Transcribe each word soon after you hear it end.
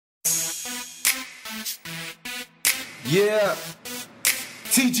Yeah.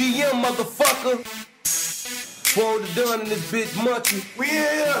 T.G.M, motherfucker. Swoll the done in this bitch, Muchie. We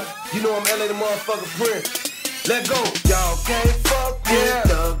here. You know I'm LA the motherfucker Prince. Let go. Y'all can't fuck with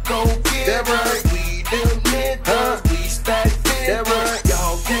the go-getters. That right. We them niggas. We stack fit. That right.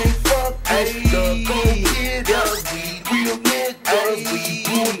 Y'all can't fuck with the go-getters. We them niggas. We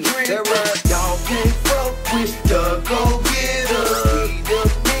doing drink. That right. Y'all can't fuck with the go-getters. We them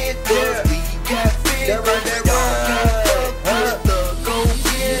niggas. We got fit. That right. That right.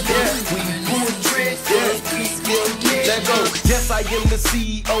 Yes, I am the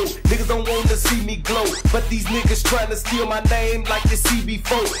CEO. Niggas don't want to see me glow, but these niggas tryna steal my name like the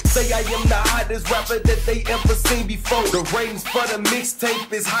CB4. Say I am the hottest rapper that they ever seen before. The ratings for the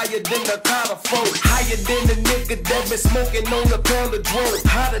mixtape is higher than the Colorful. Higher than the nigga that been smoking on a pound of drone.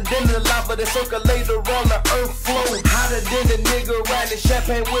 Hotter than the lava that circulate around the earth flow. Hotter than the nigga riding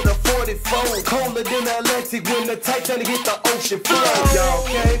champagne with a 44. Colder than the Atlantic when the Titanic hit the ocean floor. Y'all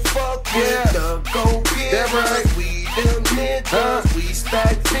can't fuck with the go-getters. That right. We them niggas, we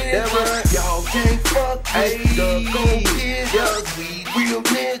stack fit. That right. Y'all can't fuck with the go-getters. We real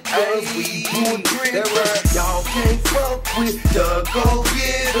niggas, we doing drink. That right. Y'all can't fuck with the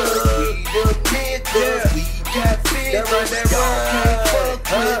go-getters. We them niggas, we got fit. That right. That y'all can't fuck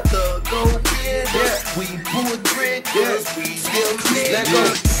with the go-getters. We doing drink. We them niggas. Let go.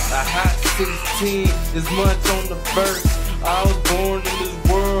 A hot 16 is much on the verse. I was born in this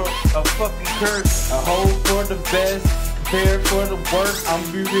world, a fucking curse. I hope for the best, prepare for the worst. I'm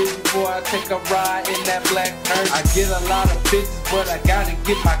be rich before I take a ride in that black hearse. I get a lot of bitches, but I gotta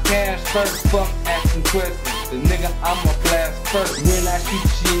get my cash first. Fuck asking questions, the nigga I'ma blast first. When I shoot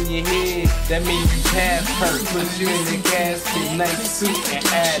you in your head, that means you pass first. Put you in the casket, nice suit and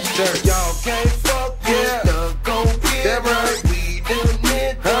add dirt. Y'all can't fuck with the go-getters. That right. We them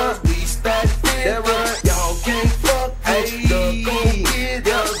niggas, we stack fit. That right. Y'all can't fuck with the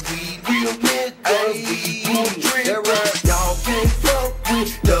go-getters. We real niggas, we doing drink. That right. Y'all can't fuck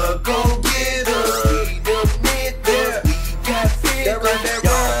with the go-getters. We them niggas, we got fit. That right. That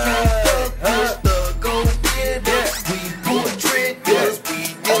y'all can't fuck with the go-getters. We doing drink. We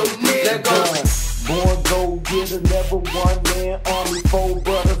them niggas. Born go-getter, never one man army. 4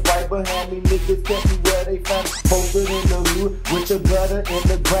 brothers right behind me. Niggas tell me where they found it. Posted in the hood with the gutter and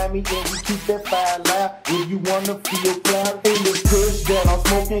the Grammy, and we keep that fire loud. If you wanna feel cloud in the kush that I'm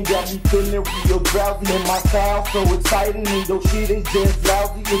smoking, got me feeling real drowsy. And my style so exciting, and your shit is just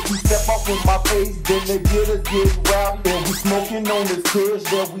lousy. If you step off in my face, then the getters get rowdy. And we smoking on this kush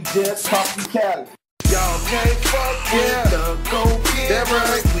that we just popped in Cali. Y'all can't fuck with the go-getters. That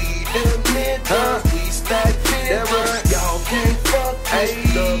right. We them niggas, we stack fit. That right. Y'all can't fuck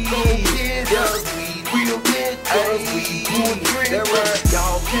with the go-getters. We real niggas, we doing drink. That right.